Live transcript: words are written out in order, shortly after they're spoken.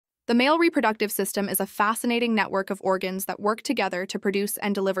The male reproductive system is a fascinating network of organs that work together to produce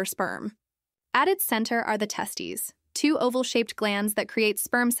and deliver sperm. At its center are the testes, two oval-shaped glands that create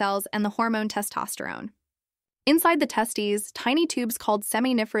sperm cells and the hormone testosterone. Inside the testes, tiny tubes called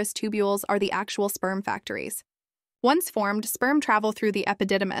seminiferous tubules are the actual sperm factories. Once formed, sperm travel through the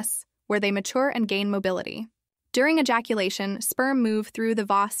epididymis, where they mature and gain mobility. During ejaculation, sperm move through the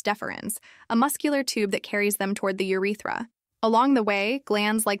vas deferens, a muscular tube that carries them toward the urethra. Along the way,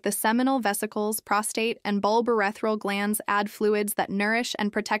 glands like the seminal vesicles, prostate, and bulbourethral glands add fluids that nourish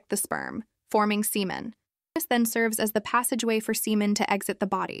and protect the sperm, forming semen. This then serves as the passageway for semen to exit the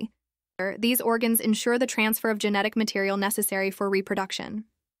body. These organs ensure the transfer of genetic material necessary for reproduction.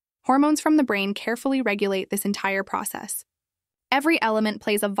 Hormones from the brain carefully regulate this entire process. Every element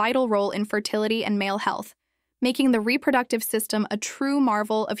plays a vital role in fertility and male health, making the reproductive system a true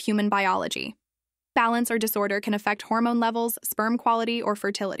marvel of human biology. Balance or disorder can affect hormone levels, sperm quality, or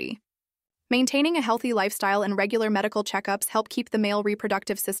fertility. Maintaining a healthy lifestyle and regular medical checkups help keep the male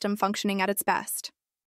reproductive system functioning at its best.